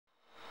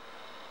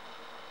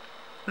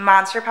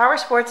Monster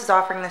Powersports is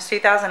offering this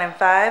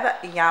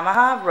 2005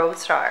 Yamaha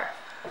Roadstar.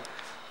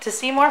 To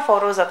see more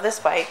photos of this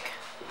bike,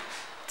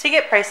 to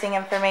get pricing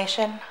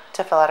information,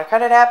 to fill out a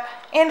credit app,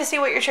 and to see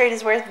what your trade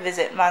is worth,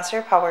 visit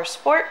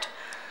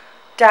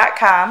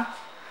monsterpowersport.com.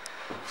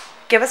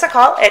 Give us a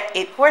call at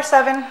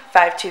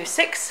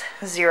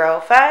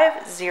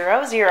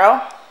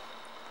 847-526-0500.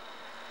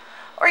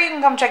 Or you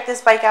can come check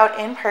this bike out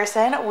in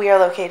person. We are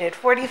located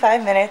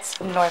 45 minutes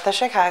north of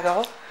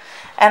Chicago,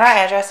 and our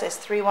address is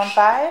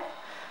 315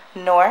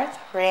 North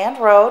Rand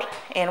Road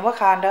in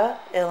Wauconda,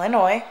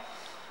 Illinois.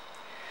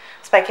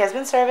 This bike has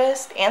been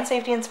serviced and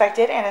safety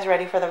inspected and is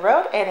ready for the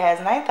road. It has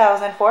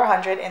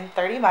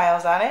 9,430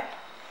 miles on it.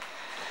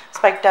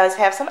 This bike does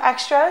have some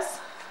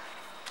extras.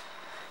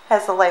 It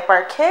has the light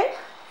bar kit,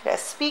 it has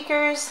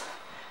speakers,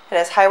 it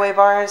has highway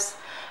bars,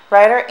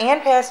 rider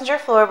and passenger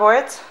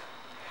floorboards.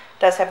 It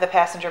does have the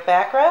passenger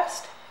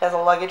backrest, it has a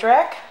luggage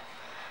rack,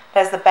 it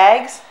has the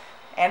bags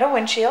and a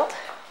windshield.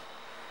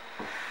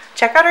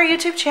 Check out our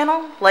YouTube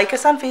channel, like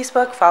us on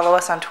Facebook, follow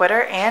us on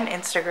Twitter and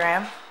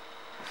Instagram.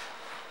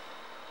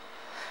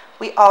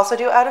 We also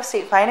do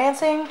out-of-state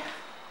financing,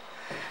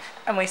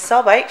 and we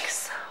sell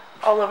bikes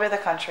all over the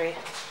country.